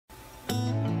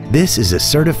This is a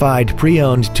certified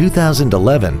pre-owned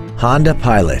 2011 Honda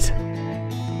Pilot.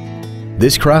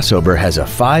 This crossover has a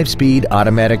 5-speed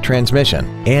automatic transmission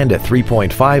and a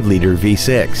 3.5-liter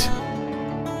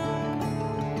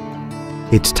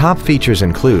V6. Its top features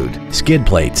include skid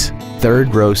plates,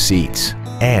 third-row seats,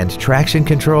 and traction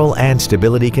control and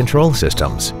stability control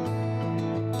systems.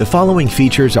 The following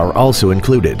features are also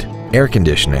included: air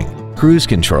conditioning, cruise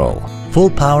control, full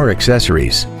power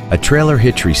accessories, a trailer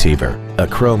hitch receiver, a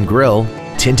chrome grille,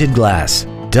 tinted glass,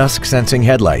 dusk sensing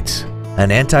headlights,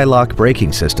 an anti-lock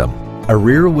braking system, a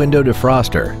rear window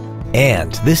defroster,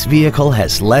 and this vehicle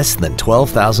has less than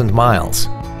 12,000 miles.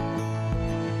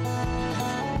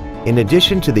 In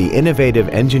addition to the innovative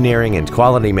engineering and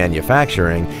quality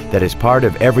manufacturing that is part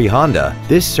of every Honda,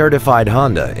 this certified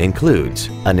Honda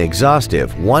includes an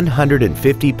exhaustive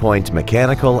 150-point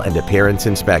mechanical and appearance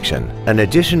inspection, an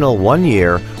additional 1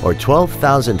 year or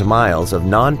 12,000 miles of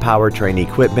non-powertrain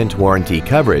equipment warranty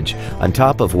coverage on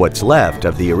top of what's left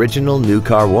of the original new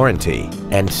car warranty,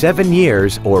 and 7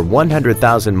 years or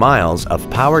 100,000 miles of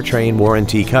powertrain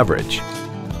warranty coverage.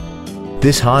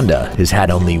 This Honda has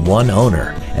had only one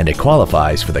owner, and it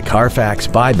qualifies for the Carfax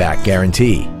buyback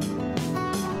guarantee.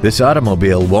 This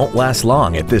automobile won't last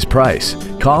long at this price.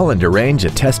 Call and arrange a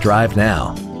test drive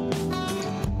now.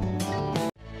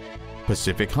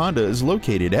 Pacific Honda is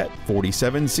located at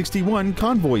 4761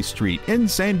 Convoy Street in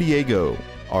San Diego.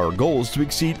 Our goal is to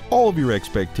exceed all of your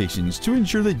expectations to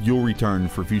ensure that you'll return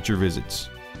for future visits.